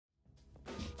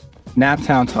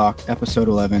Naptown Talk, episode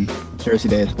 11. Jersey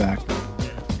Day is back.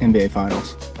 NBA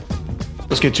Finals.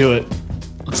 Let's get to it.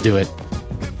 Let's do it.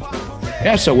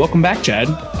 Yeah, so welcome back, Chad.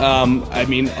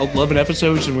 11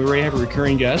 episodes and we already have a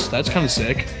recurring guest. That's kind of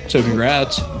sick. So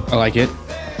congrats. I like it.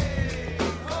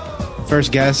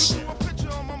 First guest,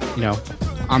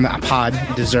 on the pod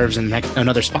deserves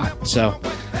another spot. So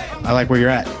I like where you're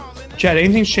at. Chad,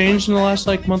 anything's changed in the last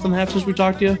month and a half since we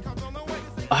talked to you?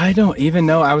 I don't even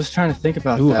know. I was trying to think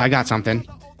about that. I got something.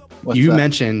 What's you that?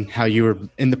 mentioned how you were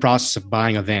in the process of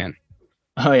buying a van.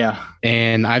 Oh, yeah.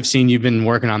 And I've seen you've been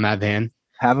working on that van.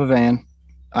 Have a van.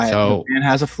 The van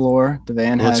has a floor. The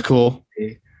van has cool.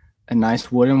 a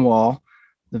nice wooden wall.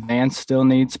 The van still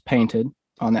needs painted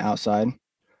on the outside.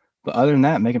 But other than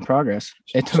that, making progress.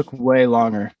 It took way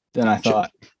longer than I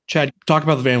thought. Chad, talk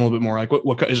about the van a little bit more.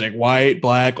 What is it? White,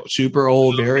 black, super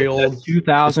old, very old?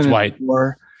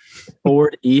 2004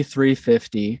 Ford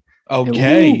E350.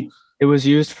 Okay. It was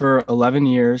used for 11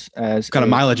 years as What kind of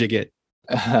mileage you get?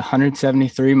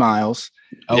 173 miles.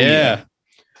 Oh, yeah.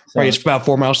 So, Right, it's about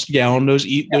 4 miles per gallon.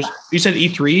 You said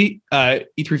E3,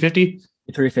 E350?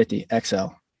 E350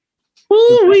 XL.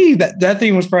 Woo-wee. That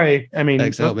thing was probably,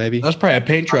 XL, baby. That's probably a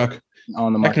paint truck.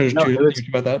 On the market. No, it was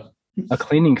about that. A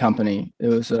cleaning company. It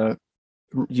was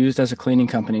used as a cleaning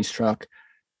company's truck,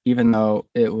 even though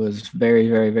it was very,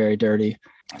 very, very dirty.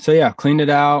 So yeah, cleaned it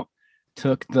out,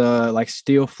 took the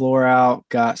steel floor out,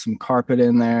 got some carpet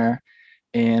in there,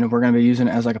 and we're going to be using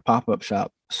it as a pop-up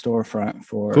shop storefront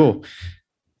for. Cool.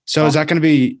 So is that going to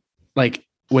be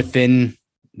within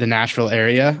the Nashville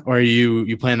area, or are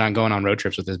you planning on going on road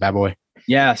trips with this bad boy?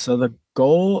 Yeah. So the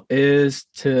goal is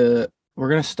we're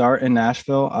going to start in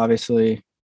Nashville, obviously,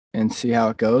 and see how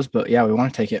it goes. But yeah, we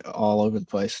want to take it all over the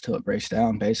place till it breaks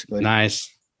down, basically.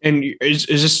 Nice. And is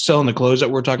this selling the clothes that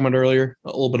we were talking about earlier? A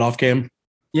little bit off cam?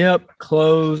 Yep.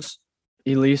 Clothes.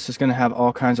 Elise is going to have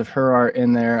all kinds of her art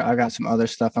in there. I got some other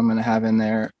stuff I'm going to have in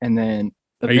there. And then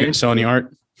are you going to sell any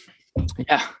art?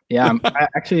 Yeah.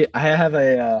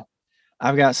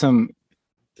 I've got some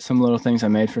little things I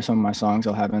made for some of my songs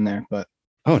I'll have in there, but.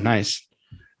 Oh, nice.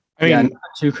 Not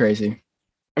too crazy.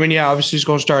 Obviously it's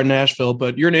going to start in Nashville,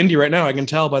 but you're in Indy right now. I can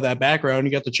tell by that background.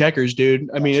 You got the checkers, dude.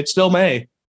 It's still May.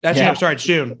 Actually, I'm sorry, it's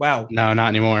June. Wow. No, not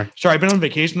anymore. Sorry, I've been on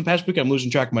vacation the past week. I'm losing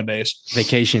track of my days.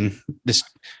 Vacation. Just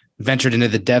ventured into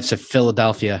the depths of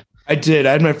Philadelphia. I did.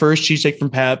 I had my first cheesesteak from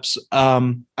Paps.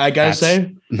 I gotta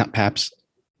say, not Paps.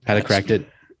 Had to correct it.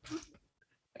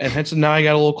 And hence now I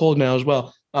got a little cold now as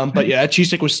well. But yeah, that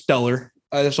cheesesteak was stellar.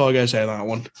 That's all I gotta say on that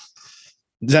one.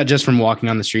 Is that just from walking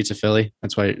on the streets of Philly?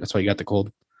 That's why you got the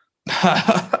cold.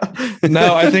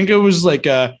 No, I think it was we had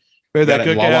that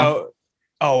cookout.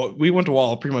 Oh, we went to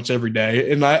Wawa pretty much every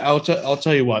day, and I'll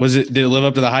tell you what. Did it live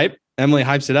up to the hype? Emily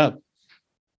hypes it up.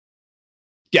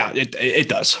 Yeah, it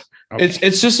does. Okay.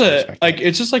 It's just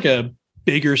a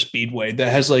bigger speedway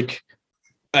that has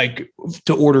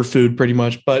to order food pretty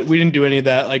much, but we didn't do any of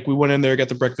that. We went in there, got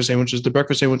the breakfast sandwiches. The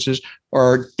breakfast sandwiches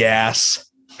are gas.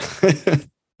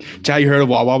 Chad, you heard of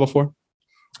Wawa before?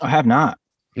 I have not.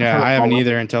 Yeah, I haven't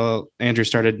either until Andrew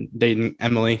started dating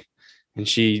Emily, and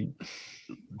she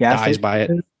dies by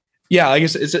it. Yeah, I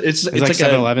guess it's like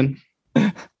 7-Eleven.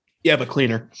 Yeah, but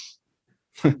cleaner.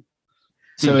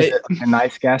 So is it a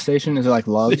nice gas station? Is it like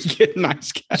Love's?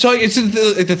 Nice gas. So it's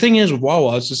the thing is with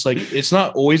Wawa, it's just it's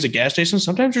not always a gas station.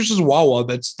 Sometimes there's just Wawa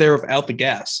that's there without the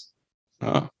gas.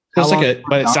 Oh.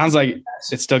 But it sounds like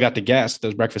it's still got the gas.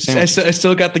 Those breakfast sandwiches. I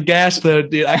still got the gas.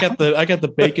 Dude, I got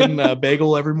the bacon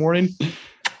bagel every morning.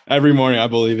 Every morning, I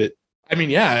believe it.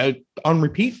 Yeah, on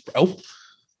repeat, bro.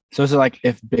 So is it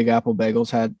if Big Apple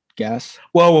Bagels had gas?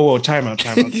 Whoa! Time out.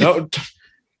 No,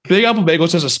 Big Apple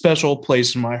Bagels has a special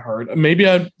place in my heart. Maybe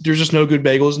there's just no good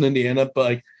bagels in Indiana,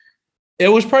 but it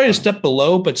was probably a step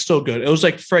below, but still good. It was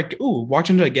walked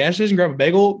into a gas station, grab a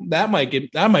bagel. That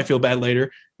might feel bad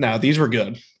later. No, these were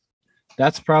good.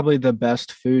 That's probably the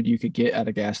best food you could get at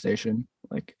a gas station,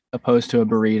 opposed to a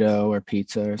burrito or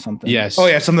pizza or something. Yes. Oh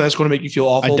yeah, something that's going to make you feel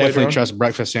awful. I definitely trust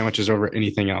breakfast sandwiches over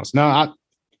anything else. No,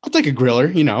 I'll take a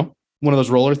griller. One of those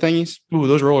roller thingies. Ooh,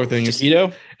 those roller thingies.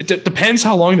 Taquito? It depends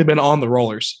how long they've been on the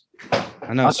rollers.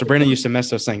 I know. Sabrina used to mess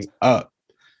those things up.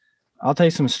 I'll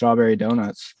take some strawberry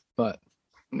donuts, but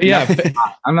yeah,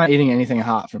 I'm not eating anything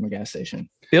hot from a gas station.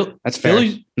 That's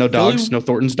fair. No dogs. No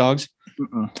Thornton's dogs.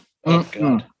 Oh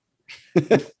God.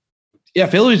 Yeah,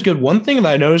 Philly's good. One thing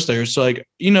that I noticed there is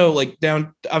obviously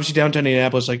downtown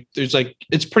Indianapolis, there's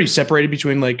it's pretty separated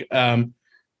between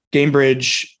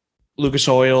Gamebridge, Lucas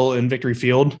Oil, and Victory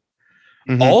Field.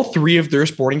 Mm-hmm. All three of their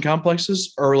sporting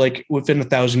complexes are within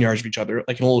 1,000 yards of each other, in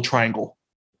a little triangle.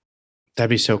 That'd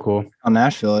be so cool. How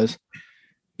Nashville is.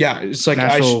 Yeah, it's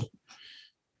Nashville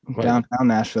Downtown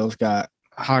Nashville's got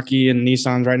hockey and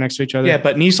Nissan's right next to each other. Yeah,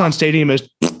 but Nissan Stadium is.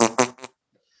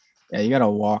 Yeah, you got to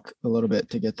walk a little bit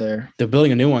to get there. They're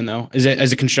building a new one though. Has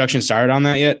the construction started on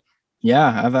that yet?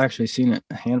 Yeah, I've actually seen it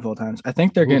a handful of times. I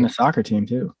think they're getting a soccer team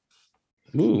too.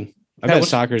 Ooh, I bet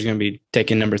soccer is going to be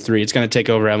taking number 3. It's going to take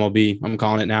over MLB. I'm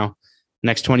calling it now.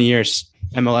 Next 20 years,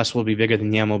 MLS will be bigger than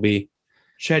the MLB.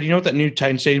 Chad, you know what that new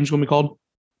Titan Stadium is going to be called?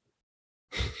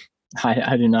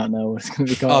 I do not know what it's going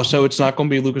to be called. Oh, so it's not going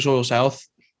to be Lucas Oil South?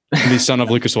 The son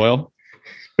of Lucas Oil.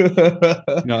 Son of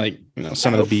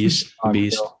the bees.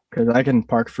 Because I can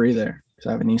park free there because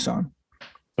I have a Nissan.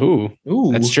 Ooh,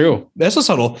 that's true. That's a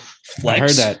subtle flex. I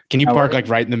heard that. Can you park like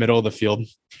right in the middle of the field?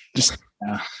 Just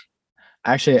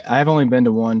Actually, I've only been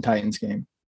to one Titans game,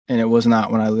 and it was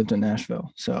not when I lived in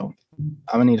Nashville. So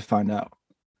I'm gonna need to find out.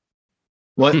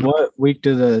 What week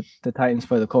do the Titans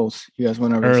play the Colts? You guys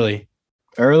went over early.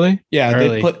 Early? Yeah, early.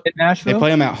 They play in Nashville. They play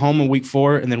them at home in week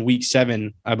 4, and then week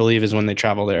 7, I believe, is when they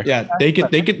travel there. Yeah, they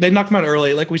knock them out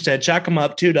early. Like we said, chalk them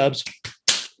up, 2 dubs,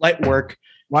 light work.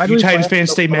 Why do you we Titans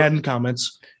fans stay mad in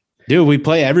comments? Dude, we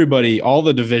play everybody, all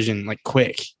the division, like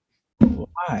quick.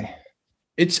 Why?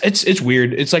 It's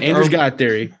weird. It's like Andrew's got a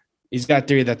theory. He's got a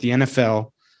theory that the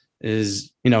NFL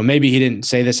is, maybe he didn't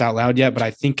say this out loud yet, but I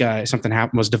think something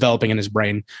was developing in his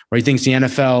brain where he thinks the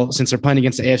NFL, since they're playing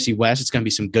against the AFC West, it's going to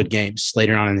be some good games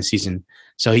later on in the season.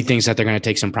 So he thinks that they're going to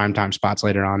take some primetime spots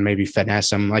later on, maybe finesse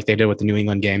them like they did with the New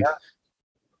England game.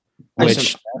 Yeah.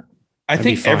 I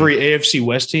think every AFC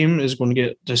West team is going to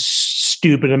get this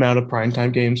stupid amount of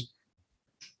primetime games.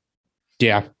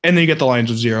 Yeah. And then you get the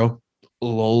Lions with 0.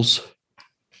 Lulz.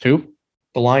 Who?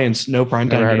 The Lions, no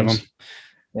primetime games. Of them.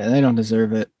 Yeah, they don't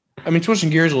deserve it. I mean, switching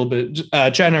gears a little bit.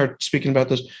 Chad and I are speaking about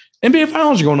this. NBA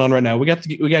Finals are going on right now. We got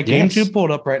game 2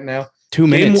 pulled up right now. 2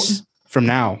 minutes from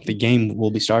now, the game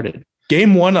will be started.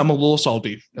 Game 1, I'm a little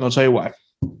salty, and I'll tell you why.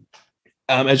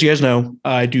 As you guys know,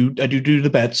 I do the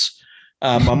bets.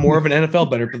 I'm more of an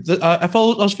NFL bettor, but I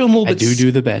was feeling a little bit. I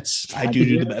do the bets. I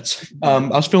do the bets. I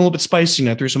was feeling a little bit spicy,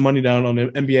 and I threw some money down on the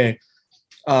NBA.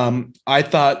 I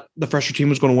thought the fresher team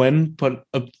was going to win, put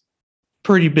a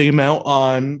pretty big amount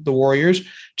on the Warriors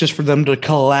just for them to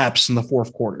collapse in the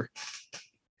fourth quarter.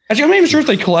 Actually, I'm not even sure if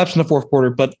they collapsed in the fourth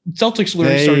quarter, but Celtics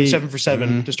literally started 7 for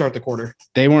 7 to start the quarter.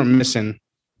 They weren't missing.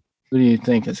 Who do you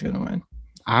think is going to win?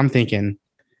 I think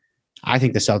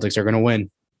the Celtics are going to win.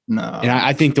 No. And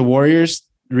I think the Warriors,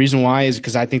 the reason why is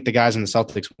because I think the guys in the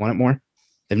Celtics want it more.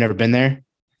 They've never been there,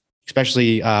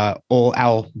 especially Big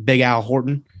Al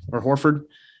Horton or Horford.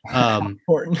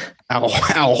 Horton. Al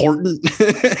Horton.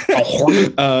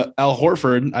 Al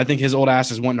Horford. I think his old ass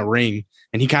is wanting a ring,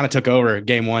 and he kind of took over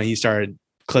game 1. He started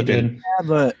clipping. Yeah,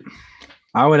 but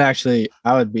I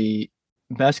would be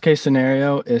best case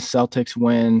scenario is Celtics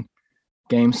win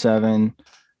game 7.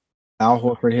 Al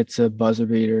Horford hits a buzzer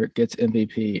beater, gets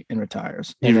MVP, and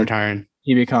retires. He's retiring.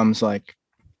 He becomes like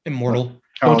immortal.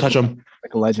 Don't touch him.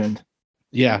 Like a legend.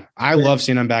 Yeah, I love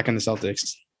seeing him back in the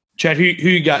Celtics. Chad, who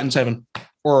you got in 7?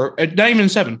 Or not even in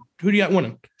 7? Who do you got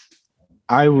winning?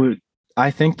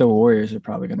 I think the Warriors are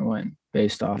probably going to win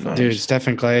based off of. Dude, Steph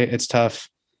and Clay, it's tough.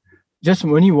 Just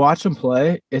when you watch them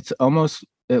play, it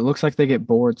looks like they get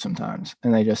bored sometimes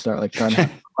and they just start like trying to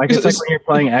it's like when you're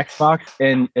playing Xbox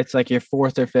and it's like your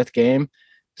 4th or 5th game.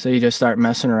 So you just start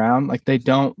messing around. Like they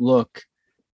don't look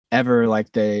ever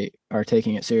like they are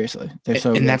taking it seriously. They're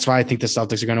so good. That's why I think the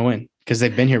Celtics are going to win because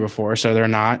they've been here before. So they're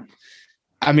not.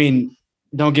 I mean,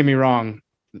 don't get me wrong.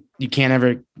 You can't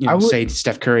ever say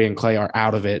Steph Curry and Clay are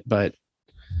out of it, but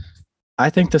I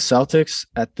think the Celtics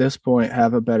at this point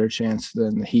have a better chance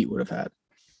than the Heat would have had.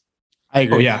 I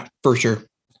agree. Oh, yeah, for sure.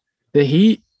 The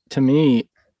Heat, to me,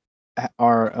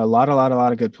 are a lot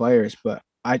of good players, but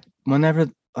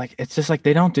it's just like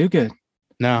they don't do good.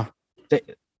 No.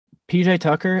 PJ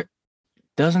Tucker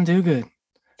doesn't do good.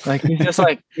 Like he's just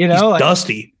like, he's like,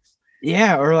 dusty.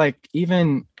 Yeah, or like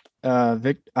even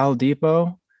Vic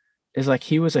Oladipo is like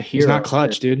he was a hero. He's not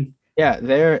clutch, dude.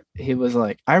 Yeah, he was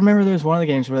like I remember there was one of the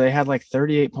games where they had like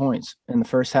 38 points in the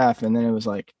first half, and then it was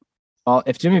like,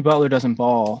 if Jimmy Butler doesn't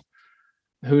ball,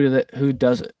 who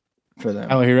does it for them?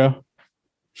 Tyler Hero.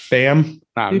 Bam.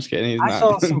 Nah, I'm just kidding. I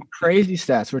saw some crazy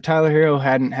stats where Tyler Hero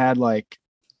hadn't had like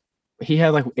he had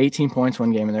like 18 points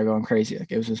one game, and they're going crazy.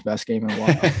 Like it was his best game in a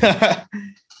while.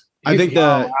 I think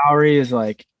Lowry is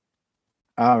like,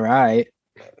 all right.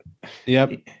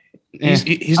 Yep.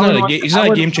 He's not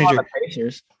a game changer.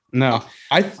 No,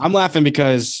 I'm laughing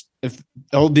because if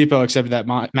Old Depot accepted that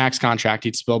max contract,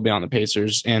 he'd still be on the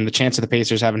Pacers, and the chance of the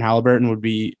Pacers having Halliburton would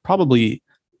be probably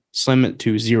slim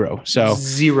to 0. So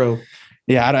 0.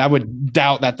 Yeah, I would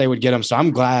doubt that they would get him. So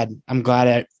I'm glad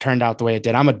it turned out the way it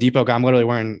did. I'm a Depot guy. I'm literally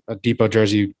wearing a Depot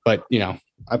jersey, but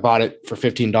I bought it for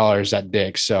 $15 at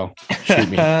Dick's. So shoot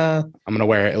me. I'm gonna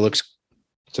wear it.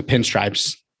 It's a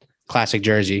pinstripes classic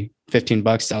jersey. $15.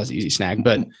 That was an easy snag.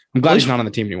 But I'm glad he's not on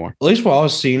the team anymore. At least what I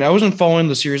was seeing, I wasn't following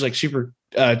the series like super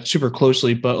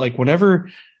closely, but like whenever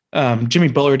Jimmy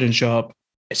Butler didn't show up,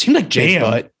 it seemed like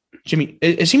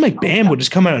it seemed like Bam would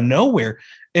just come out of nowhere.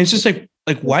 And it's just like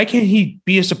why can't he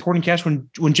be a supporting cast when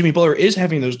Jimmy Butler is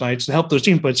having those nights to help those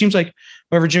teams? But it seems like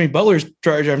whenever Jimmy Butler's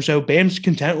driving show, Bam's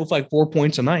content with like 4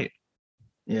 points a night.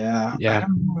 Yeah.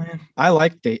 I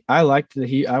liked the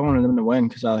Heat. I wanted them to win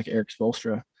because I like Eric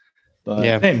Spoelstra. But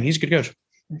yeah, he's a good coach.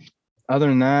 Other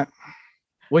than that,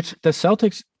 which the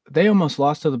Celtics, they almost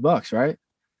lost to the Bucks, right?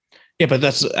 Yeah, but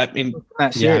that's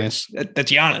Giannis.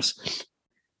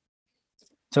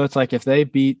 So it's like if they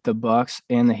beat the Bucks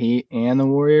and the Heat and the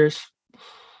Warriors.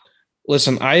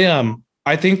 Listen, I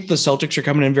think the Celtics are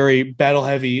coming in very battle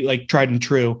heavy, like tried and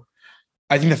true.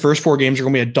 I think the first 4 games are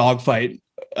going to be a dogfight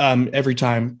every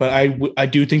time, but I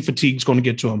do think fatigue's going to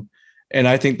get to them, and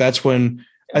I think that's when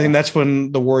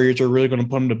the Warriors are really going to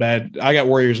put them to bed. I got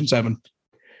Warriors in 7.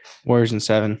 Warriors in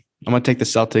 7. I'm going to take the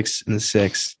Celtics in the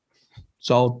 6.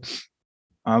 Solid.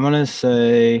 I'm going to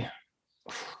say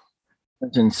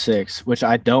it's in 6, which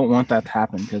I don't want that to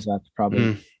happen because that's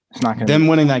probably it's not going to. Them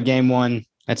winning that game 1,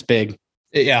 that's big.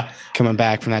 Yeah, coming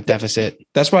back from that deficit.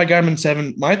 That's why I got them in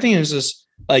 7. My thing is this,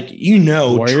 like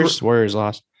Warriors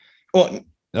lost. Well,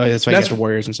 that's why you get the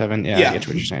Warriors in 7. Yeah, I get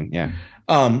what you're saying. Yeah.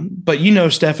 But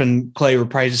Steph and Clay were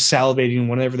probably just salivating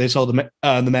whenever they saw the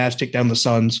Mavs take down the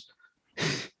Suns.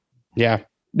 Yeah,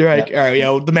 they're like, all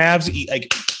right, the Mavs eat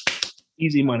like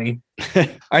easy money.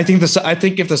 I think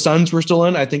if the Suns were still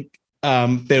in, I think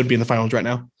they would be in the finals right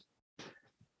now.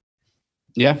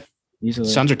 Yeah, easily.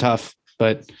 Suns are tough,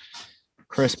 but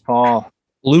Chris Paul,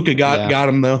 Luka got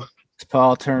him though. Chris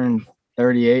Paul turned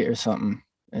 38 or something,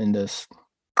 and just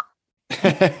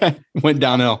went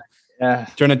downhill. Yeah,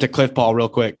 turned into Cliff Paul real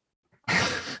quick.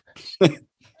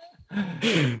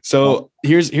 So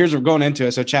here's we're going into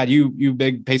it. So Chad, you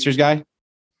big Pacers guy?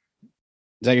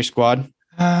 Is that your squad?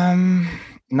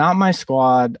 Not my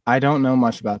squad. I don't know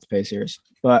much about the Pacers,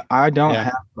 but I don't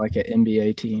have like an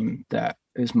NBA team that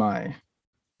is my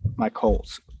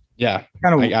Colts. Yeah,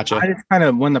 I gotcha. I just kind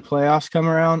of when the playoffs come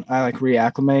around, I like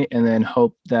reacclimate and then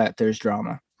hope that there's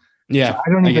drama. Yeah, so I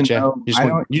don't even know.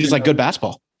 You just like good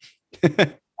basketball.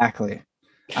 Exactly.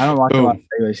 I don't watch a lot of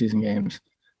regular season games,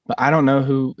 but I don't know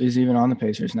who is even on the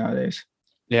Pacers nowadays.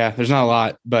 Yeah, there's not a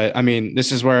lot, but I mean,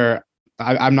 this is where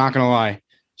I'm not gonna lie.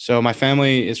 So my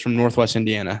family is from Northwest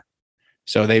Indiana.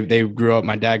 So they grew up.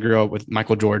 My dad grew up with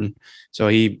Michael Jordan. So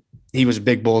he was a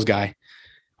big Bulls guy.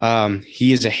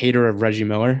 He is a hater of Reggie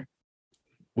Miller,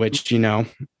 which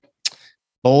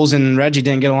Bulls and Reggie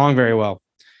didn't get along very well.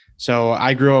 So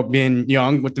I grew up being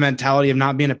young with the mentality of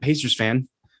not being a Pacers fan.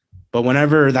 But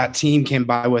whenever that team came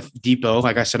by with Depot,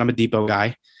 like I said, I'm a Depot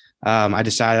guy. I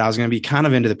decided I was going to be kind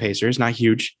of into the Pacers, not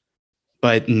huge.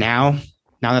 But now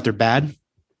that they're bad,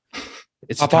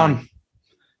 it's time.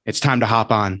 It's time to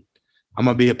hop on. I'm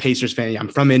going to be a Pacers fan. I'm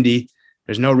from Indy.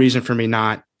 There's no reason for me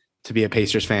not to be a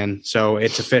Pacers fan. So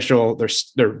it's official.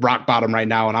 They're rock bottom right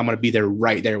now, and I'm going to be there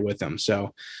right there with them.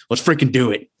 So let's freaking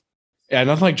do it. Yeah,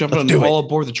 nothing like jumping all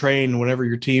aboard the train whenever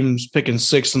your team's picking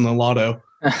 6 in the lotto.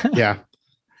 Yeah.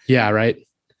 Yeah, right.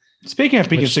 Speaking of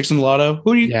picking 6 in the lotto,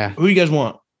 who do you guys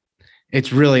want?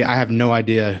 It's really, I have no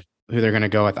idea who they're going to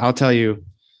go with. I'll tell you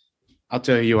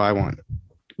who I want.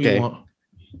 Okay.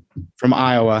 From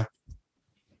Iowa,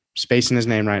 spacing his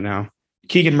name right now.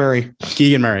 Keegan Murray.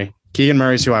 Keegan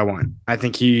Murray's who I want. I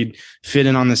think he'd fit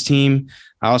in on this team.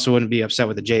 I also wouldn't be upset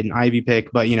with the Jaden Ivey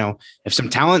pick, but if some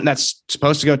talent that's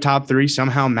supposed to go top 3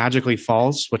 somehow magically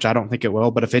falls, which I don't think it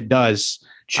will, but if it does,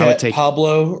 Chet, I would take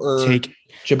Pablo or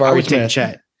Jabari I would Smith. Take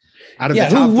Chet. Out of the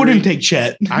top who wouldn't take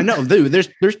Chet? I know, dude.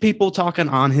 There's people talking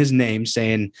on his name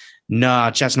saying, "Nah,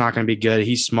 Chet's not going to be good.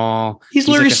 He's small. He's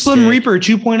literally like Slim Reaper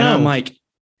 2.0." And I'm like,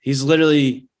 he's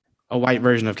literally a white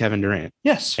version of Kevin Durant.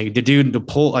 Yes, like the dude, the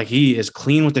pull, like he is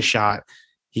clean with the shot.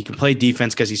 He can play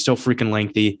defense because he's still freaking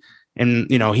lengthy, and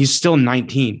he's still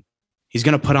 19. He's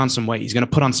going to put on some weight. He's going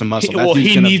to put on some muscle. Well,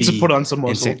 he needs to put on some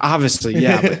muscle. Insane. Obviously,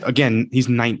 yeah. But again, he's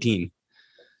 19.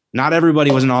 Not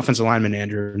everybody was an offensive lineman,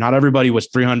 Andrew. Not everybody was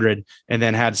 300 and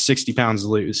then had 60 pounds to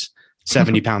lose,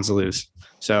 70 pounds to lose.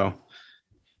 So,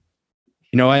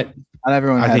 you know what? Not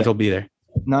everyone. I think he'll be there.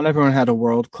 Not everyone had a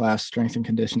world-class strength and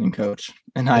conditioning coach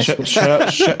in high school.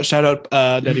 Shout out,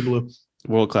 Daddy Blue.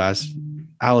 World-class.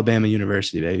 Alabama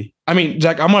University, baby. I mean,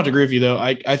 Zach, I'm going to agree with you, though.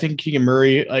 I think Keegan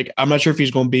Murray, I'm not sure if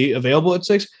he's going to be available at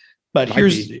 6, But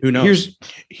Who knows?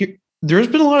 There's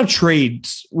been a lot of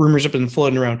trades rumors have been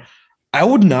floating around. I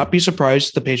would not be surprised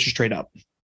if the Pacers trade up.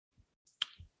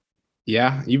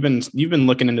 Yeah, you've been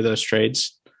looking into those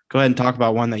trades. Go ahead and talk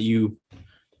about one that you've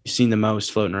seen the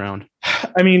most floating around.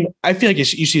 I mean, I feel like you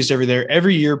see this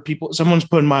every year. Someone's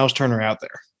putting Miles Turner out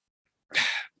there,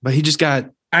 but he just got.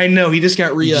 I know he just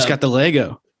got He just got the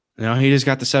Lego. He just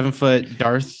got the 7-foot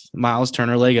Darth Miles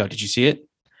Turner Lego. Did you see it?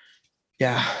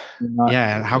 Yeah.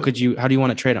 Yeah. How do you want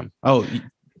to trade him? Oh,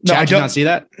 no, I did not see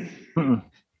that. Mm-mm.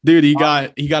 Dude, he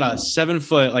got a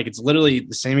 7-foot, like it's literally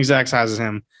the same exact size as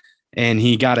him, and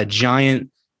he got a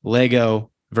giant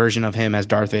Lego version of him as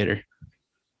Darth Vader.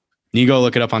 You go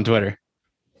look it up on Twitter.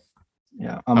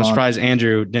 Yeah, I'm surprised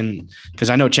Andrew didn't, because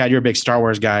I know Chad, you're a big Star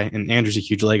Wars guy, and Andrew's a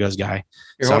huge Legos guy.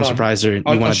 So I'm surprised you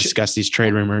want to discuss these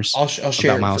trade rumors. I'll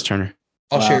share about Miles Turner.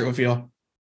 I'll share it with y'all.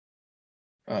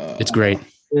 It's great.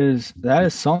 That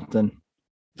is something.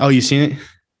 Oh, you seen it?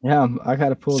 Yeah, I got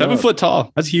to pull 7 foot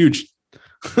tall. That's huge.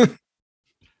 All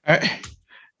right.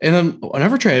 And then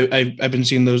whenever I've been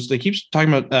seeing those, they keep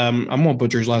talking about I'm gonna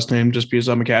butcher his last name just because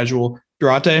I'm a casual.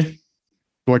 Duarte.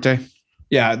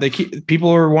 Yeah, people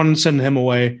are wanting to send him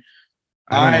away.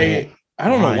 I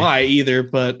don't know why either,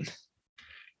 but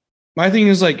my thing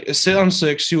is like sit on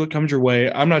 6, see what comes your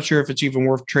way. I'm not sure if it's even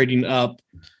worth trading up.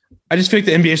 I just think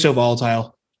the NBA is so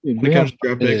volatile. Dude, when it comes to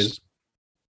draft picks.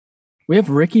 We have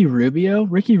Ricky Rubio.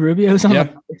 Ricky Rubio's on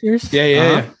the Pacers.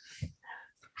 Yeah.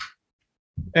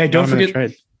 Hey, don't forget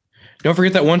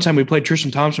that one time we played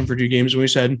Tristan Thompson for 2 games and we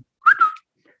said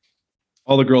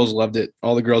all the girls loved it.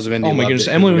 All the girls of Indy. Oh my goodness,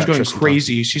 Emily was going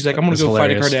crazy. She's like, "I'm going to go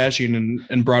fight a Kardashian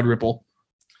in Broad Ripple."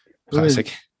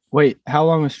 Classic. Wait, how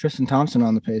long was Tristan Thompson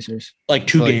on the Pacers? Like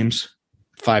 2 games,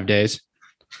 5 days.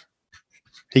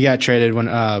 He got traded when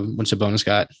Sabonis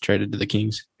got traded to the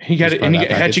Kings. He got it, and he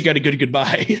actually got a good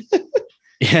goodbye.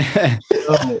 Yeah,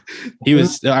 he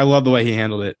was. I love the way he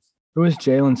handled it. Who was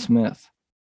Jalen Smith?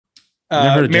 Never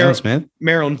heard of Jalen Smith?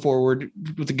 Maryland forward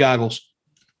with the goggles.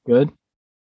 Good.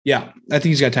 Yeah, I think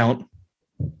he's got talent.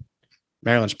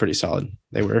 Maryland's pretty solid.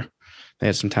 They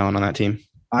had some talent on that team.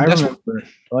 I remember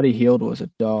Buddy Hield was a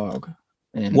dog.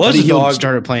 And Buddy Hield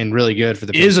started playing really good for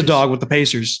the Pacers. Is a dog with the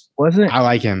Pacers. Wasn't I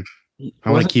like him.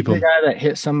 I want to keep him. The guy that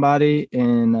hit somebody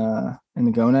in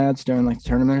the gonads during like the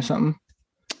tournament or something?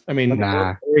 I mean,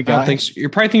 nah. I don't think so. You're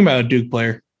probably thinking about a Duke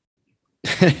player.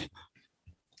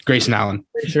 Grayson Allen.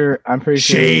 I'm pretty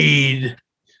sure. Shade.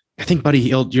 I think Buddy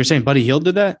Hield. You're saying Buddy Hield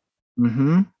did that?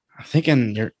 Mm-hmm. I'm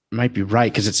thinking you might be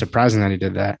right because it's surprising that he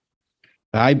did that.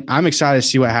 But I'm excited to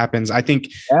see what happens. I think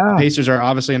Pacers are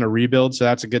obviously in a rebuild, so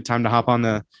that's a good time to hop on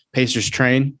the Pacers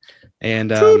train.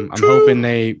 And I'm hoping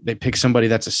they pick somebody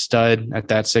that's a stud at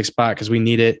that 6th spot because we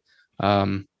need it.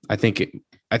 I think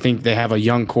they have a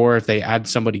young core. If they add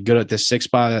somebody good at this 6th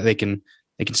spot, they can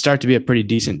start to be a pretty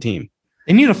decent team.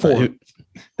 They need a 4.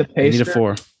 The Pacers need a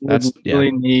 4. That's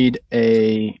really need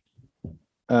the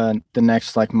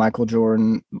next like Michael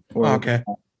Jordan. Okay.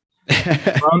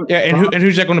 And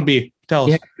who's that going to be? Tell us.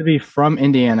 He has to be from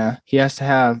Indiana. He has to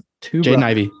have 2 Jaden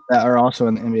Ivey that are also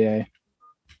in the NBA,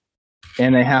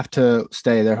 and they have to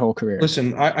stay their whole career.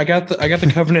 Listen, I got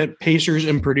the Covenant Pacers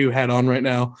and Purdue hat on right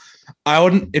now. I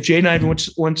wouldn't if Jaden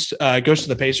Ivey goes to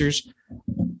the Pacers.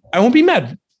 I won't be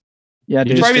mad. Yeah,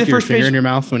 dude. You just stick your finger in your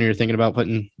mouth when you're thinking about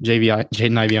putting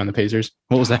Jaden Ivey on the Pacers.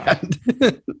 What was that?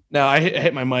 No, I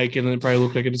hit my mic and it probably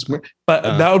looked like it's. But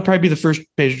that would probably be the first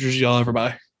Pacers jersey I'll ever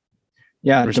buy.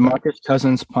 Yeah, DeMarcus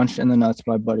Cousins punched in the nuts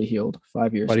by Buddy Hield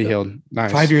 5 years ago. Buddy Hield,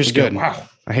 nice. 5 years ago. Good. Wow.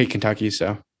 I hate Kentucky,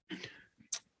 so.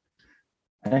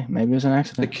 Hey, maybe it was an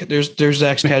accident. There's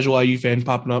Zach's casual IU fan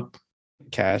popping up.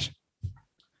 Cash.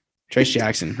 Trace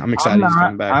Jackson. I'm excited he's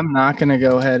coming back. I'm not going to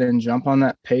go ahead and jump on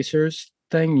that Pacers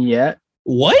thing yet.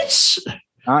 What?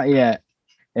 Not yet.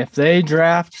 If they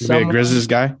draft someone, a Grizzlies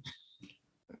guy.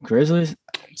 Grizzlies.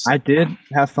 I did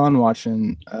have fun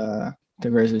watching the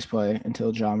Grizzlies play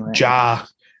until Ja Morant. I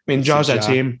mean, Ja's that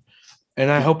team, and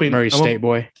I'm hoping Murray State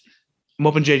boy. I'm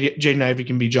hoping Jaden Ivey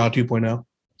can be Ja 2.0.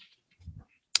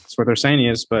 That's what they're saying he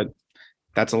is, but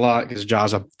that's a lot because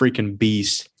Ja's a freaking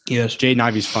beast. Yes, Jaden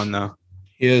Ivey's fun though.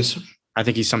 He is. I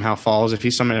think he somehow falls. If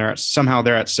he's somehow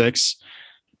there at 6,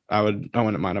 I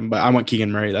wouldn't mind him. But I want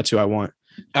Keegan Murray. That's who I want.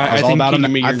 I think about him.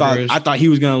 I thought he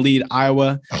was going to lead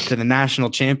Iowa to the national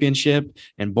championship,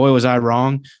 and boy was I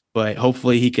wrong. But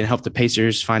hopefully he can help the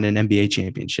Pacers find an NBA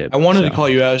championship. I wanted to call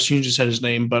you out as soon as you said his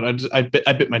name, but I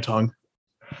bit my tongue.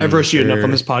 I've roasted you enough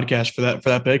on this podcast for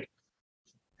that pick.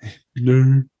 I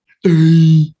mean,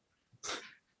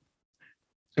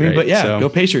 but yeah, go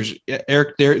Pacers. Yeah,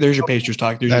 Eric, there's your Pacers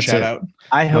talk. There's your shout out.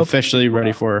 I hope officially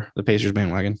ready for the Pacers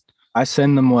bandwagon. I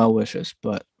send them well wishes,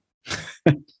 but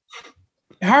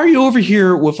How are you over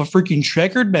here with a freaking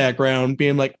checkered background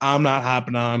being like, I'm not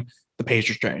hopping on the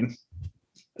Pacers train?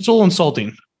 It's a little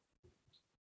insulting.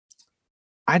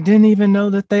 I didn't even know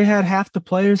that they had half the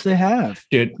players they have.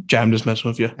 Dude, I'm just messing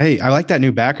with you. Hey, I like that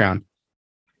new background.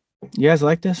 You guys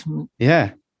like this?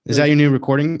 Yeah. Is that your new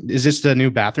recording? Is this the new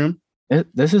bathroom?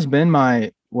 This has been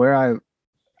where I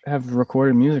have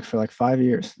recorded music for like 5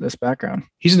 years. This background.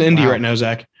 He's in Indy Wow. right now,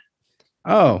 Zach.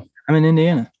 Oh, I'm in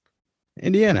Indiana.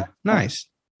 Nice.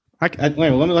 Wait, let me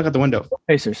look out the window.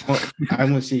 Pacers. Well, I'm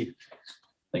going to see.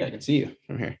 I think I can see you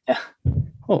from here. Yeah.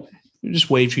 Oh, you just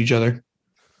wave to each other.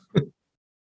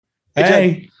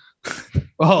 Hey.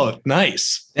 Oh,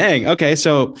 nice. Dang. Okay.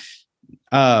 So,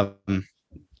 did you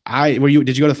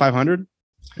go to 500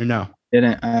 or no?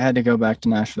 Didn't. I had to go back to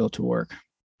Nashville to work.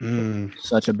 Mm.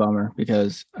 Such a bummer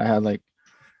because I had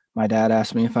my dad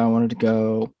asked me if I wanted to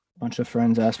go. A bunch of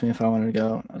friends asked me if I wanted to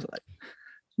go. I was like,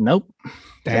 nope.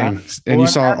 Dang. Yeah. And you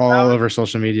saw it all over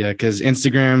social media because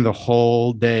Instagram the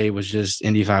whole day was just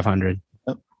Indy 500.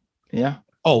 Yeah.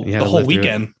 Oh, You had the to whole live through it.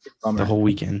 weekend. The whole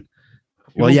weekend.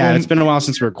 Well, yeah, it's been a while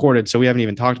since we recorded, so we haven't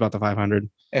even talked about the 500.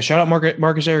 Yeah, shout out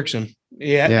Marcus Erickson.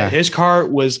 Yeah, his car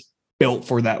was built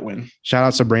for that win. Shout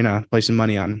out Sabrina placing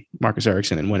money on Marcus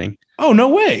Erickson and winning. Oh, no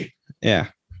way. Yeah.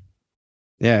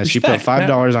 Yeah, Respect, she put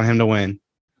 $5 on him to win.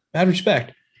 Mad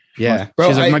respect. Yeah. Bro,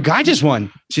 she's like, my guy just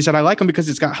won. She said, I like him because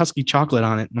it's got husky chocolate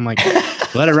on it. And I'm like,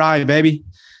 let it ride, baby.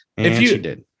 And she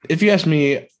did. If you ask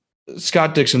me,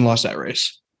 Scott Dixon lost that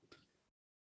race.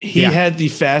 He had the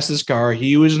fastest car.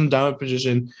 He was in dominant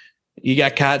position. He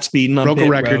got caught speeding on pit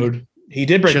road. He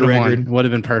did break the record. Would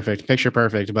have been perfect. Picture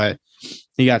perfect, but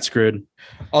he got screwed.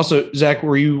 Also, Zach,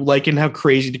 were you liking how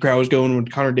crazy the crowd was going when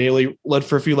Connor Daly led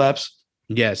for a few laps?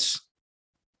 Yes.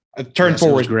 Turn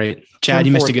forward. Was great. Chad,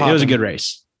 you missed a good. It was a good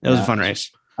race. It was a fun race.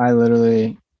 I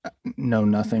literally know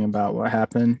nothing about what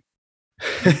happened.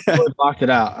 I blocked it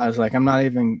out. I was like, I'm not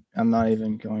even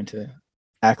going to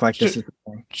act like this is the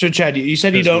thing. So Chad, you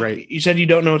said you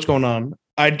don't know what's going on.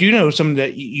 I do know something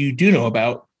that you do know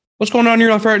about. What's going on in your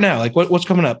life right now? Like what's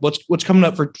coming up? What's coming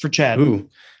up for Chad? Ooh.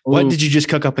 What did you just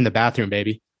cook up in the bathroom,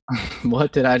 baby?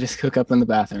 What did I just cook up in the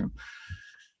bathroom?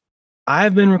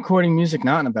 I've been recording music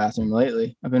not in the bathroom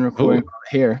lately. I've been recording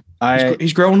here.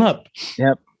 He's growing up.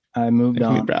 Yep. I moved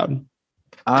on. Proud.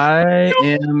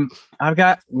 I've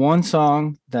got one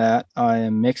song that I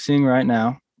am mixing right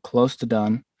now, close to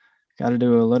done. Got to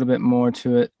do a little bit more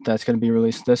to it. That's going to be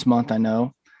released this month, I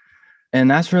know. And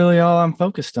that's really all I'm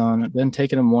focused on. I've been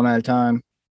taking them one at a time.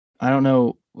 I don't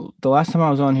know. The last time I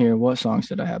was on here, what songs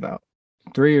did I have out?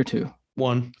 3 or 2?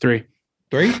 1. 3.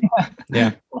 3?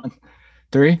 Yeah. 1.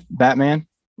 3. Batman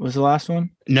was the last one.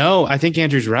 No, I think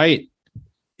Andrew's right.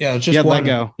 Yeah, it's just Let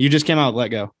Go. You just came out with Let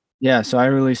Go. Yeah, so I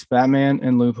released Batman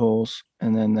and Loopholes,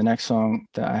 and then the next song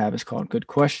that I have is called Good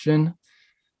Question,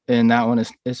 and that one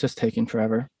it's just taking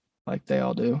forever, like they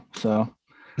all do. So,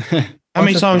 how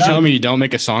many songs? Tell me you don't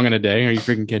make a song in a day? Are you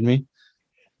freaking kidding me?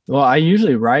 Well, I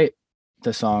usually write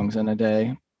the songs in a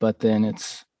day, but then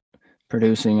it's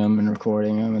producing them and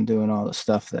recording them and doing all the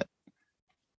stuff that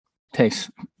takes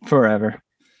forever.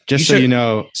 Just so you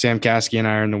know, Sam Caskey and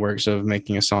I are in the works of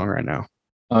making a song right now.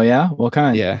 Oh yeah, what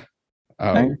kind? Yeah.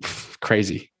 Oh,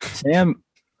 crazy. Sam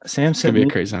sent me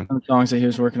crazy some songs that he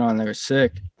was working on. They were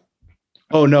sick.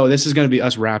 Oh no, this is going to be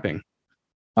us rapping.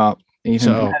 Oh,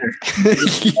 even better.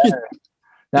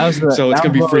 That was it's going to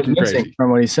be freaking crazy.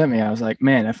 From what he sent me, I was like,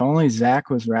 man, if only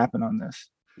Zach was rapping on this.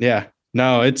 Yeah.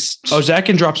 No, it's. Oh, Zach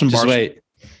can drop some bars. Wait,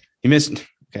 you missed.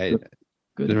 Okay.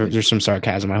 Good. There's some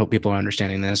sarcasm. I hope people are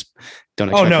understanding this.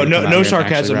 Don't. Oh no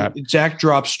sarcasm. Zach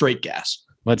drops straight gas.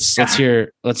 Let's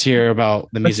hear about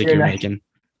the music you're making.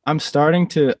 I'm starting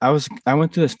to. I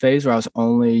went through this phase where I was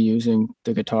only using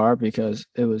the guitar because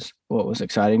it was what was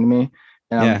exciting to me,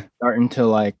 and I'm starting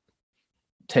to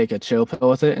take a chill pill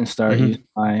with it and start using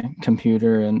my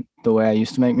computer and the way I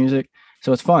used to make music.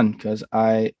 So it's fun because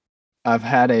I've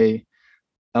had a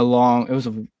long. It was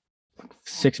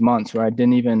 6 months where I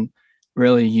didn't even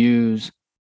really use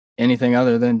anything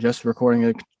other than just recording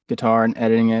a guitar and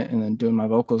editing it and then doing my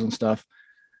vocals and stuff.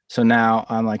 So now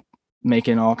I'm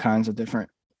making all kinds of different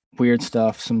weird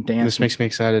stuff, some dance. This makes me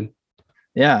excited.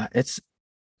 Yeah,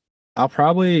 I'll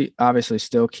probably obviously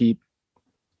still keep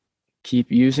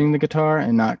using the guitar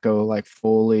and not go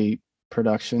fully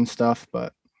production stuff,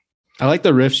 but I like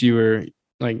the riffs you were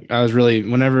I was really,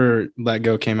 whenever Let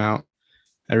Go came out,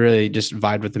 I really just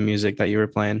vibed with the music that you were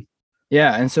playing.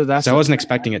 Yeah, and so I wasn't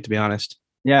expecting it, to be honest.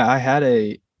 Yeah, I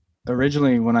had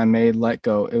originally when I made Let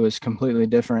Go, it was completely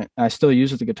different. I still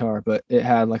use the guitar, but it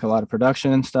had a lot of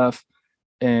production and stuff.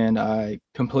 And I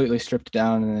completely stripped it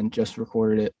down and then just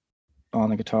recorded it on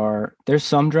the guitar. There's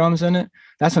some drums in it.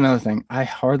 That's another thing. I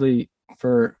hardly,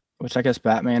 for which I guess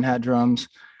Batman had drums.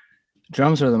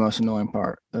 Drums are the most annoying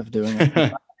part of doing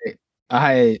it.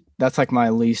 I that's like my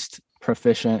least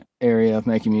proficient area of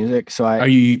making music. So Are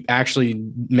you actually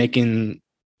making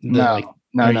the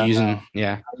no, using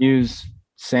I use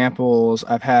samples.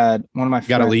 I've had one of my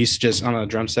got Elise just on a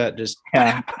drum set, just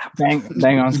bang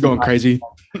on going crazy.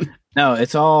 No,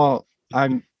 it's all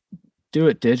I do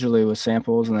it digitally with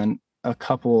samples, and then a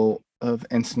couple of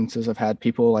instances I've had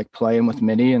people like playing with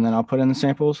MIDI, and then I'll put in the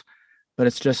samples. But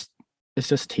it's just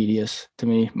tedious to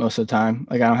me most of the time.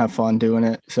 Like I don't have fun doing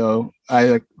it, so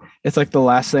it's like the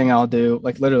last thing I'll do.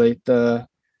 Like literally the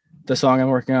song I'm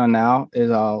working on now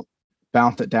is I'll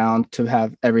bounce it down to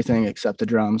have everything except the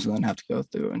drums, and then have to go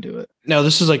through and do it. Now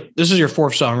this is your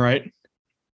fourth song, right?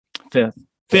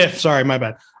 Fifth. Sorry, my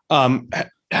bad.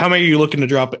 How many are you looking to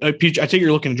drop? Peach, I think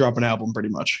you're looking to drop an album, pretty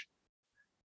much.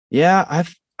 Yeah,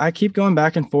 I keep going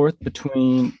back and forth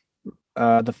between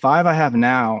the 5 I have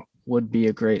now would be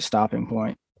a great stopping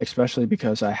point, especially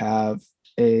because I have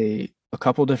a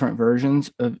couple different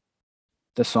versions of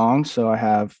the songs. So I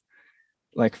have,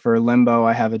 like, for Limbo,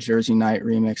 I have a Jersey Night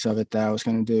remix of it that I was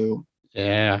going to do.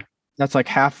 Yeah. That's like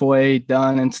halfway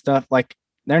done and stuff. Like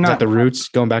they're not the roots,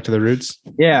 going back to the roots.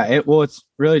 Yeah. It's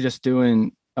really just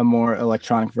doing a more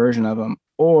electronic version of them,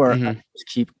 or I just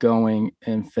keep going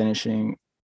and finishing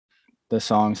the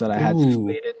songs that I had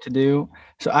slated to do.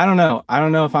 So I don't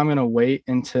know if I'm going to wait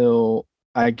until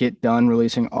I get done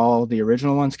releasing all the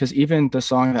original ones. Cause even the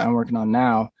song that I'm working on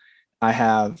now, I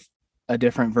have a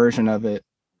different version of it,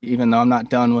 even though I'm not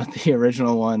done with the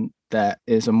original one. That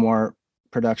is a more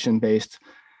production based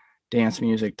dance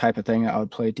music type of thing that I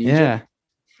would play DJ. Yeah.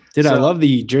 Dude, I love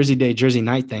the Jersey Day, Jersey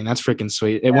Night thing. That's freaking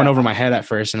sweet. It went over my head at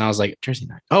first, and I was like, Jersey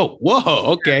Night. Oh,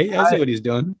 whoa, okay. I see what he's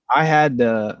doing. I had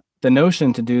the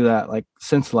notion to do that like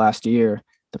since last year.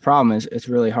 The problem is it's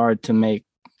really hard to make,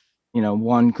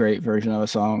 one great version of a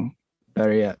song,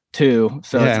 better yet, two.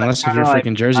 So yeah, unless if you're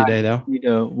freaking Jersey Day, though. I need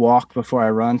to walk before I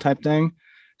run type thing.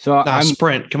 So I'm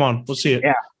sprint. Come on, let's see it.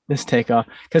 Yeah, this takeoff.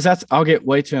 Because I'll get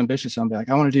way too ambitious. I'll be like,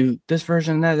 I want to do this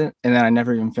version, and then I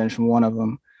never even finish one of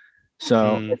them.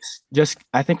 So it's just,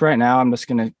 I think right now I'm just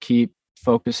going to keep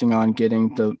focusing on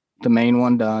getting the main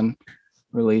one done,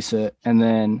 release it. And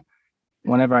then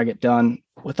whenever I get done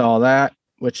with all that,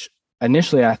 which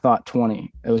initially I thought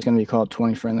 20, it was going to be called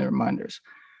 20 Friendly Reminders.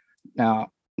 Now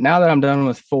that I'm done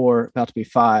with 4, about to be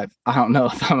 5, I don't know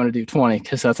if I'm going to do 20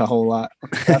 because that's a whole lot.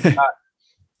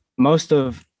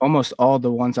 Almost all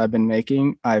the ones I've been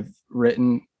making, I've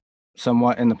written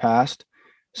somewhat in the past.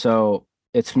 So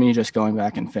it's me just going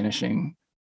back and finishing.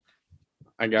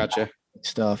 I gotcha.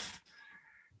 Stuff.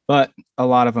 But a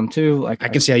lot of them too. Like I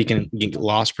can see how you can get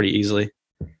lost pretty easily.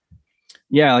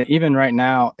 Yeah, like even right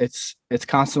now, it's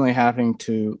constantly having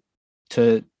to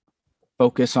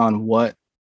focus on what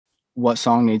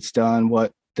song needs done,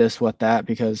 what this, what that,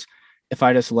 because if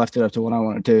I just left it up to what I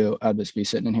want to do, I'd just be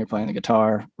sitting in here playing the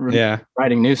guitar,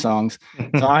 writing new songs.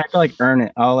 So I have to like earn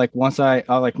it. I'll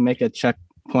make a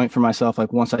checkpoint for myself.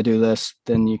 Like once I do this,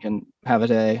 then you can have a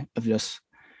day of just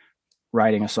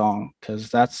writing a song, because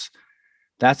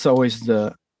that's always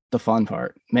the fun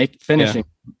part. Finishing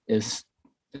is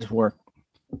work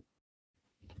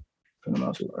for the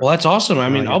most part. Well, that's awesome. I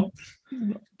mean, I'll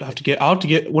have to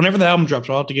get whenever the album drops,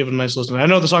 I'll have to give it a nice listen. I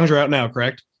know the songs are out now,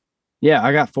 correct? Yeah,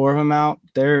 I got 4 of them out.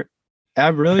 I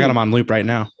got them on loop right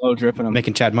now. Slow dripping them.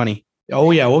 Making Chad money. Oh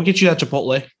yeah, we'll get you that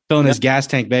Chipotle. Filling his gas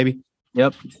tank, baby.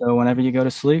 Yep. So whenever you go to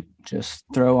sleep, just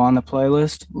throw on the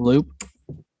playlist, loop,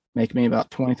 make me about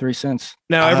 23 cents.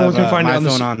 Now everyone can find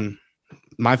it on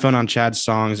my phone on Chad's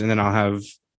songs, and then I'll have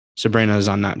Sabrina's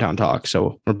on Not Down Talk.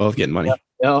 So we're both getting money.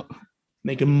 Yep.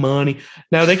 Making money.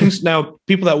 Now now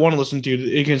people that want to listen to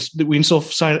you, we can still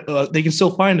they can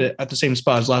still find it at the same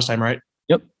spot as last time, right?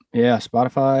 Yep. Yeah,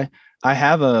 Spotify. I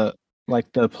have the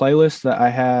playlist that I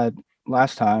had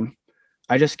last time.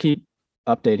 I just keep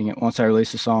updating it once I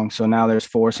release a song. So now there's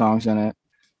 4 songs in it.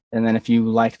 And then if you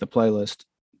like the playlist,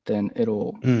 then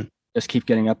it'll just keep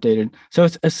getting updated. So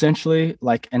it's essentially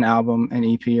like an album, an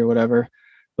EP or whatever,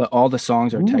 but all the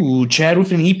songs are Ooh, Chad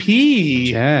with an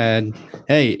EP. Chad.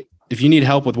 Hey, if you need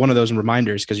help with one of those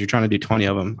reminders, because you're trying to do 20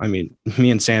 of them, I mean,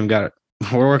 me and Sam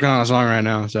we're working on a song right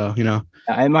now. So,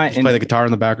 I might play the guitar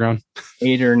in the background.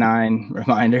 8 or 9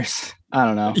 reminders. I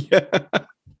don't know. Yeah.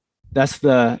 That's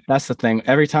the thing.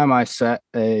 Every time I set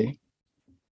a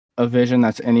vision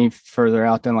that's any further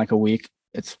out than like a week,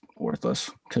 it's worthless,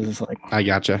 because it's like, I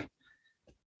gotcha.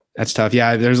 That's tough.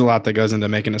 Yeah, there's a lot that goes into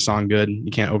making a song good.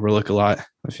 You can't overlook a lot.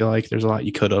 I feel like there's a lot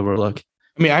you could overlook.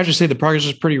 I mean, I have to say the progress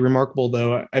is pretty remarkable,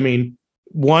 though. I mean,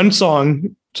 one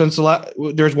song since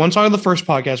there's one song on the first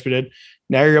podcast we did.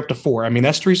 Now you're up to 4. I mean,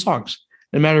 that's 3 songs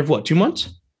in a matter of what, 2 months?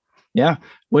 Yeah,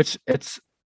 which it's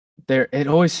there. It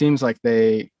always seems like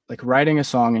they like writing a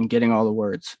song and getting all the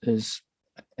words is,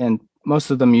 and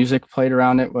most of the music played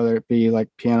around it, whether it be like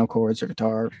piano chords or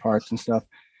guitar parts and stuff,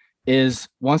 is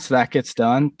once that gets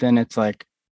done, then it's like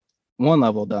one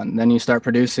level done. Then you start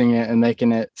producing it and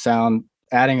making it sound,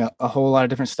 adding a whole lot of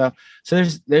different stuff. So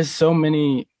there's so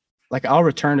many, like I'll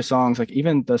return to songs, like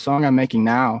even the song I'm making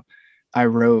now, I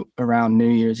wrote around New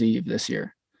Year's Eve this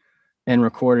year and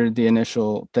recorded the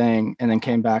initial thing and then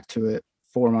came back to it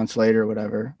 4 months later or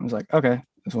whatever. I was like, okay,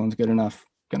 this one's good enough.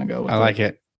 Gonna go with I like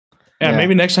it. Yeah,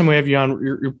 maybe next time we have you on,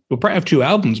 we'll probably have 2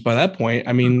 albums by that point.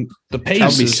 I mean, the pace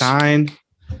will be signed.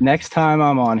 Next time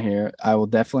I'm on here, I will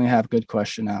definitely have Good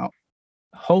Question out.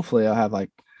 Hopefully I'll have like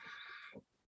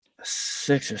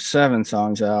 6 or 7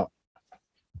 songs out,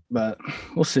 but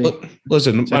we'll see.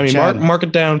 Listen, So I mean, Chad. mark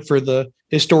it down for the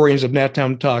historians of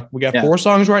Naptown Talk. We got 4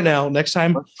 songs right now. Next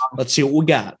time, let's see what we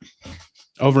got.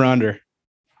 Over under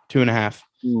 2.5.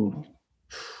 Ooh.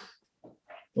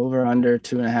 Over under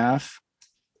 2.5.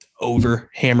 Over,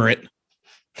 hammer it.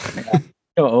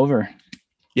 Go over.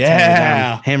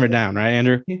 Yeah, Hammer down, right,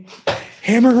 Andrew?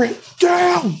 hammer it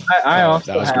down. I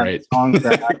also that was have great. songs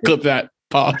that Clip that.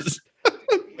 Pause.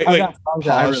 I got songs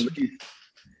that I released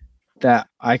that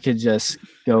I could just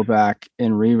go back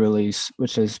and re-release,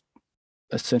 which is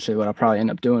essentially what I'll probably end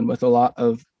up doing with a lot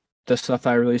of the stuff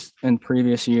I released in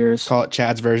previous years. Call it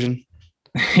Chad's version.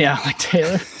 Yeah, like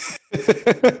Taylor.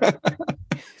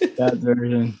 That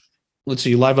version. Let's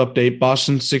see. Live update: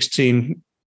 Boston 16,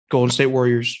 Golden State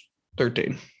Warriors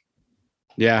 13.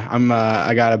 Yeah,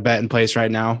 I got a bet in place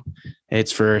right now.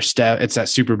 It's for Steph. It's that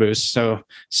super boost. So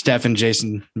Steph and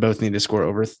Jason both need to score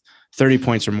over 30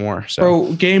 points or more. So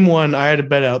Bro, game 1, I had a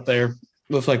bet out there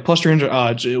with like plus 300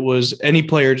 odds. It was any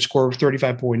player to score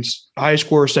 35 points. Highest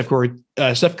scorer, Steph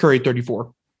Curry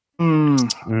 34.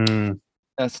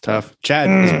 That's tough. Chad,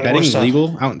 is betting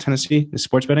legal out in Tennessee? Is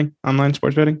sports betting, online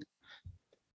sports betting?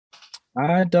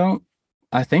 I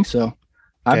think so.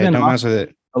 Okay, don't mess with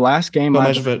it. The last game Don't I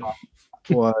mess with it.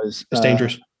 was It's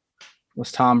dangerous.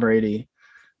 Was Tom Brady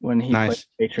when he played the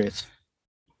Patriots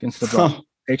against the Bucs.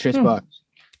 Patriots Bucks.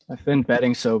 I've been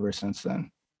betting sober since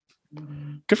then.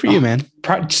 Good for you, man.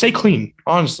 Stay clean,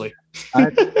 honestly. I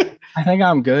think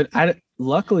I'm good.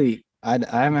 Luckily, I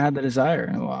haven't had the desire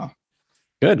in a while.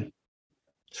 Good.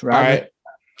 All right.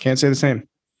 Can't say the same.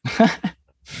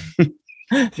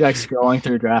 Like scrolling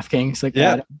through DraftKings, like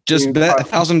yeah, just bet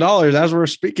 $1,000 as we're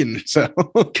speaking. So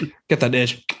get that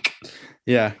dish.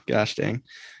 Yeah, gosh dang.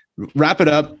 Wrap it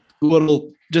up.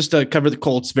 Just to cover the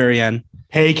Colts very end.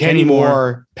 Hey, Kenny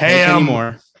Moore. Pay Kenny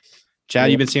Moore.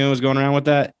 Chad, you been seeing what's going around with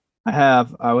that? I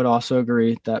have. I would also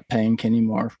agree that paying Kenny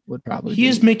Moore would probably. He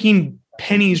is making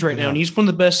pennies right now, and he's one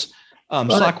of the best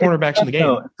slot cornerbacks in the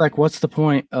game. It's like, what's the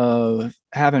point of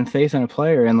having faith in a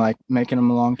player and like making him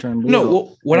a long-term deal?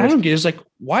 No, what I don't get is like,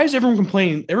 why is everyone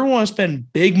complaining? Everyone wants to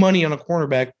spend big money on a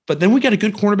cornerback, but then we got a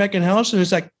good cornerback in house, and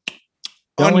it's like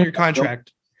on your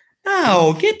contract.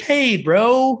 No, get paid,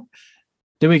 bro.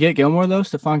 Did we get Gilmore though?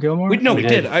 Stephon Gilmore? We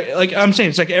did. I'm saying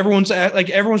it's like everyone's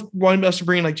wanting us to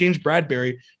bring like James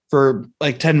Bradbury for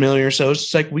like 10 million or so.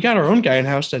 It's like we got our own guy in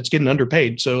house that's getting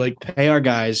underpaid. So like pay our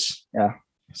guys. Yeah.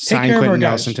 Sign Quentin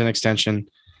Nelson to an extension.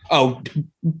 Oh,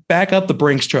 back up the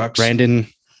Brinks trucks. Brandon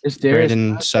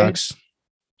sucks.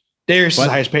 Darius is the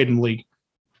highest paid in the league.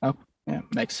 Oh, yeah,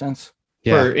 makes sense.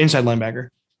 Yeah. For inside linebacker.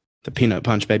 The peanut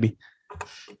punch, baby.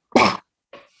 Oh,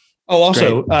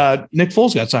 also, Nick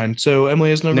Foles got signed. So Emily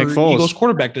has another Eagles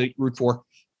quarterback to root for.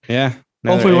 Yeah.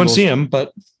 Hopefully we won't see him,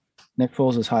 but Nick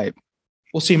Foles is hype.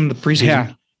 We'll see him in the preseason.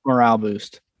 Yeah. Morale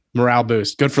boost.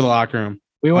 Good for the locker room.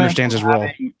 We understands his role.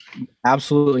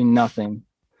 Absolutely nothing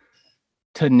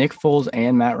to Nick Foles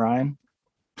and Matt Ryan.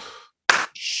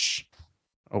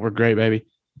 Oh, we're great, baby.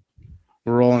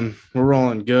 We're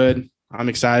rolling good. I'm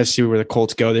excited to see where the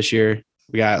Colts go this year.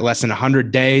 We got less than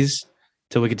 100 days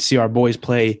till we get to see our boys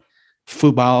play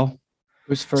football.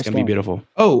 Who's first? It's gonna be beautiful.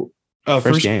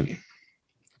 First game.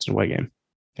 It's a away game.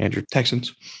 Andrew,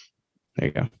 Texans. There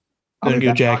you go. Then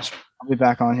go Jags. I'll be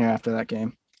back on here after that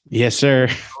game. Yes, sir.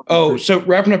 Oh, so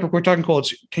wrapping up, we're talking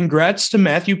Colts. Congrats to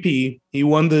Matthew P. He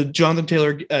won the Jonathan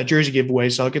Taylor jersey giveaway,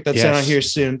 so I'll get that sent out here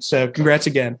soon. So congrats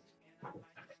again.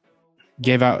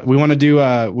 We want to do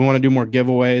more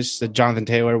giveaways. The Jonathan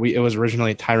Taylor, it was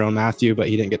originally Tyrone Matthew, but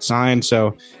he didn't get signed,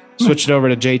 so switched it over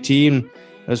to JT, and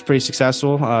it was pretty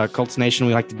successful. Colts Nation,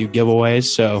 we like to do giveaways,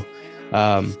 so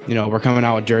We're coming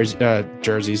out with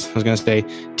jerseys. I was gonna say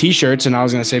t-shirts, and I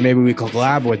was gonna say maybe we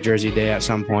collab with Jersey Day at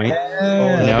some point.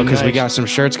 Because we got some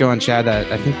shirts going, Chad,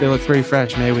 that I think they look pretty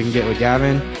fresh. Maybe we can get with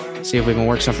Gavin, see if we can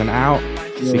work something out.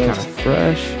 Be kind of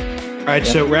fresh. All right,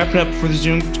 so wrapping up before the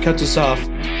Zoom cuts us off.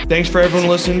 Thanks for everyone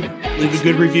listening. Leave a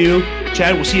good review.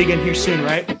 Chad, we'll see you again here soon,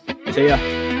 right? See ya.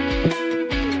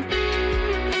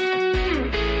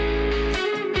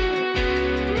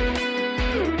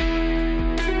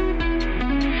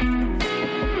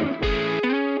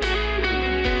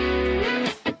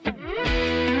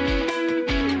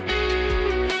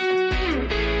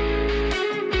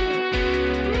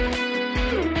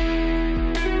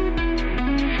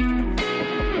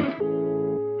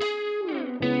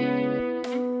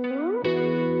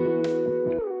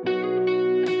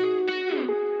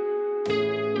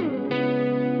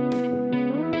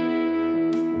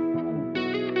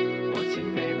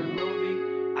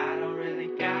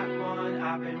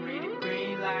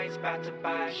 About to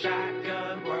buy a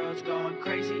shotgun, world's going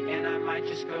crazy, and I might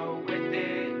just go with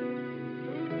it.